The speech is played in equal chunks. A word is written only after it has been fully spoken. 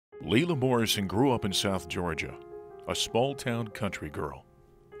Leila Morrison grew up in South Georgia, a small-town country girl.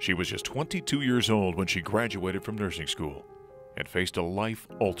 She was just 22 years old when she graduated from nursing school and faced a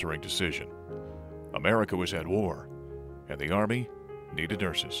life-altering decision. America was at war, and the Army needed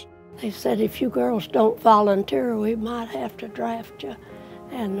nurses. They said, if you girls don't volunteer, we might have to draft you,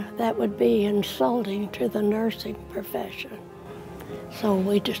 and that would be insulting to the nursing profession. So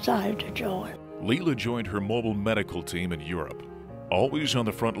we decided to join. Leila joined her mobile medical team in Europe, always on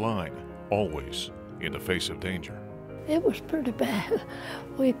the front line, always in the face of danger. It was pretty bad.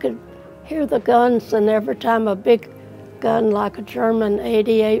 We could hear the guns, and every time a big gun like a German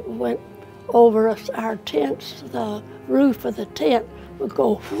 88 went over us, our tents, the roof of the tent would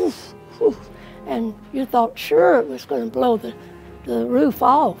go whoosh, whoosh, and you thought sure it was going to blow the roof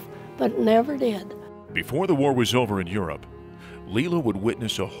off, but it never did. Before the war was over in Europe, Leila would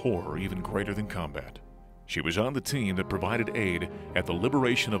witness a horror even greater than combat. She was on the team that provided aid at the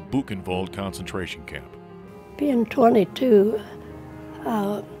liberation of Buchenwald concentration camp. Being 22,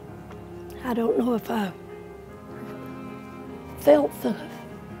 I don't know if I felt the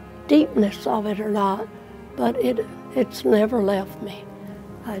deepness of it or not, but it's never left me.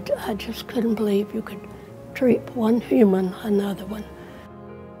 I just couldn't believe you could treat one human another one.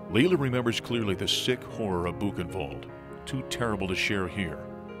 Leila remembers clearly the sick horror of Buchenwald, too terrible to share here,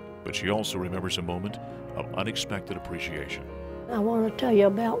 but she also remembers a moment of unexpected appreciation. I want to tell you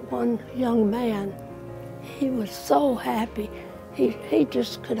about one young man. He was so happy. He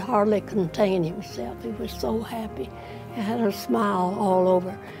just could hardly contain himself. He was so happy. He had a smile all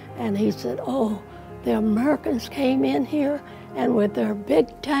over. And he said, oh, the Americans came in here and with their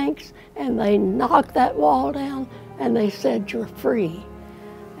big tanks, and they knocked that wall down, and they said, you're free.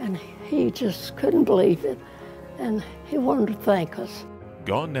 And he just couldn't believe it, and he wanted to thank us.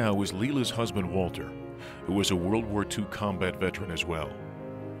 Gone now was Leila's husband, Walter, who was a World War II combat veteran as well.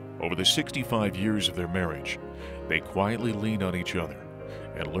 Over the 65 years of their marriage, they quietly leaned on each other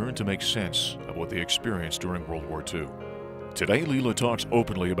and learned to make sense of what they experienced during World War II. Today, Leila talks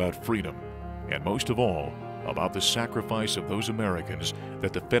openly about freedom, and most of all, about the sacrifice of those Americans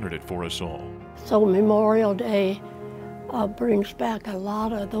that defended it for us all. So Memorial Day brings back a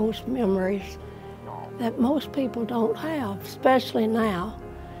lot of those memories that most people don't have, especially now.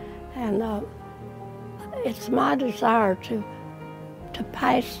 And it's my desire to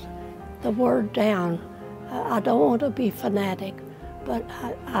pass the word down. I don't want to be fanatic, but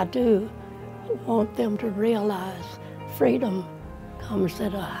I do want them to realize freedom comes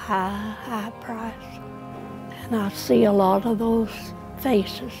at a high, high price. And I see a lot of those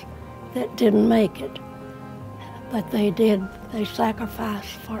faces that didn't make it, but they did. They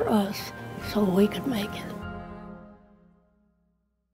sacrificed for us so we could make it.